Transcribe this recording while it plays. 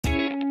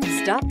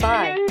Stop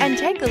by and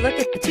take a look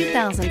at the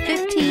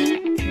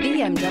 2015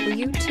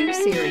 BMW 2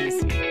 Series.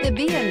 The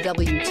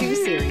BMW 2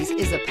 Series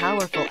is a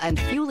powerful and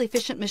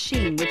fuel-efficient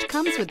machine which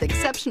comes with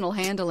exceptional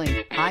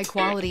handling,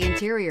 high-quality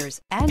interiors,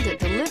 and it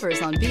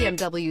delivers on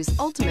BMW's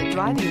ultimate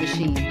driving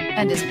machine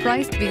and is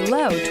priced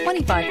below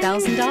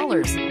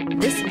 $25,000.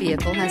 This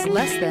vehicle has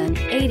less than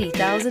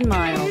 80,000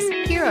 miles.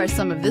 Here are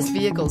some of this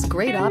vehicle's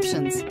great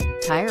options: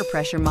 tire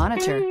pressure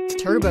monitor,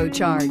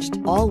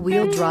 turbocharged,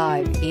 all-wheel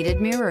drive,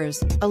 heated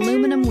mirrors,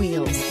 aluminum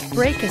wheels,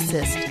 brake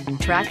assist,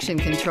 traction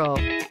control,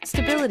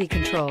 stability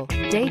control,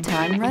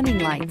 daytime running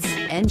lights,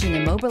 engine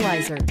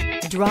immobilizer.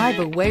 Drive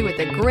away with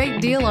a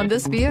great deal on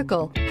this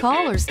vehicle.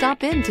 Call or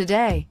stop in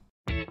today.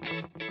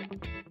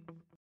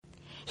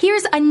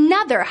 Here's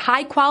another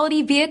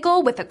high-quality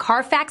vehicle with a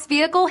Carfax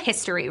Vehicle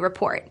History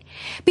Report.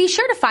 Be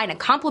sure to find a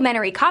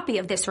complimentary copy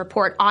of this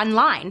report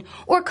online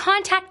or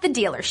contact the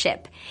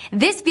dealership.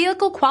 This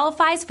vehicle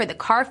qualifies for the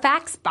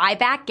Carfax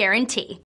Buyback Guarantee.